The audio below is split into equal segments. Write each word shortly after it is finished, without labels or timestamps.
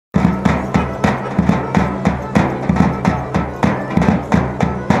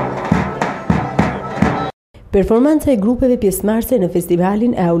Performanca e grupeve pjesëmarrëse në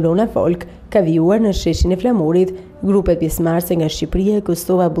festivalin e Auleda Folk ka vijuar në sheshin e Flamurit. Grupet pjesëmarrëse nga Shqipëria,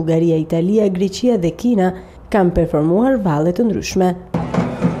 Kosova, Bullgaria, Italia, Greqia dhe Kina kanë performuar valle të ndryshme.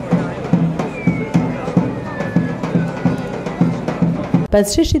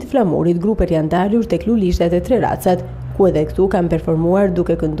 Pas sheshit të Flamurit, grupet janë dalur tek Lulishtat e Treracat, ku edhe këtu kanë performuar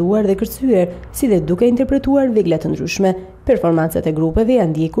duke kënduar dhe kërcyer, si dhe duke interpretuar vigla të ndryshme. Performancat e grupeve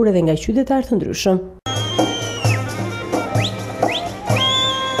janë ndjekur edhe nga qytetarë të ndryshëm.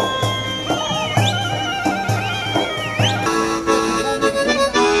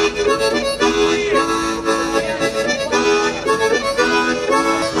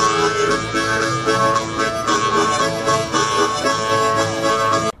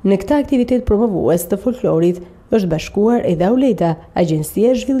 Në këtë aktivitet promovues të folklorit është bashkuar edhe Auleda,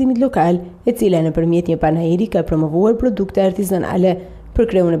 agjencia e zhvillimit lokal, e cila nëpërmjet një panairi ka promovuar produkte artizanale. Për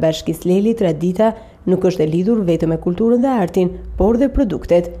kreun e bashkisë Leli, tradita nuk është e lidhur vetëm me kulturën dhe artin, por dhe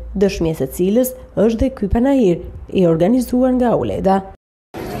produktet, dëshmjes së cilës është dhe ky panair i organizuar nga Auleda.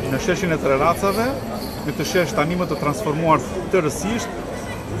 Në sheshin e Treracave, në këtë shesh tani më të transformuar tërësisht,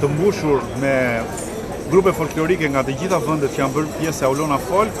 të mbushur me grupe folklorike nga të gjitha vendet që janë bërë pjesë e Auleda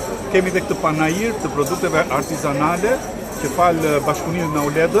Folk, kemi dhe këtë panair të produkteve artizanale që falë bashkëpunimit me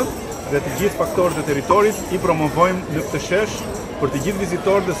Auledën dhe të gjithë faktorët e territorit i promovojmë në këtë shesh për të gjithë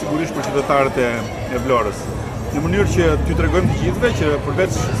vizitorët dhe sigurisht për qytetarët e Vlorës. Në mënyrë që t'ju tregojmë të gjithëve që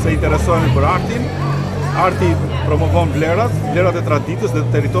përveç se interesohemi për artin, arti promovon vlerat e traditës dhe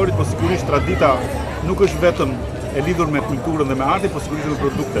të territorit, por sigurisht tradita nuk është vetëm e lidhur me kulturën dhe me artin, por sigurisht me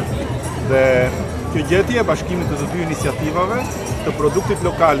produktet. Dhe kjo gjetje e bashkimit të dy iniciativave, të produktit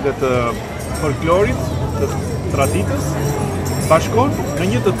lokal dhe të folklorit, të traditës, bashkon në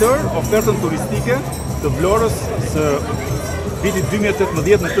një të tërë ofertën turistike të Vlorës së vitit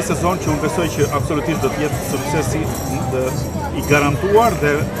 2018 në këtë sezon që unë besoj që absolutisht do të jetë suksesi i garantuar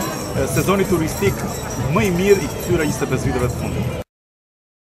dhe sezoni turistik më i mirë i këtyre 25 viteve të fundit.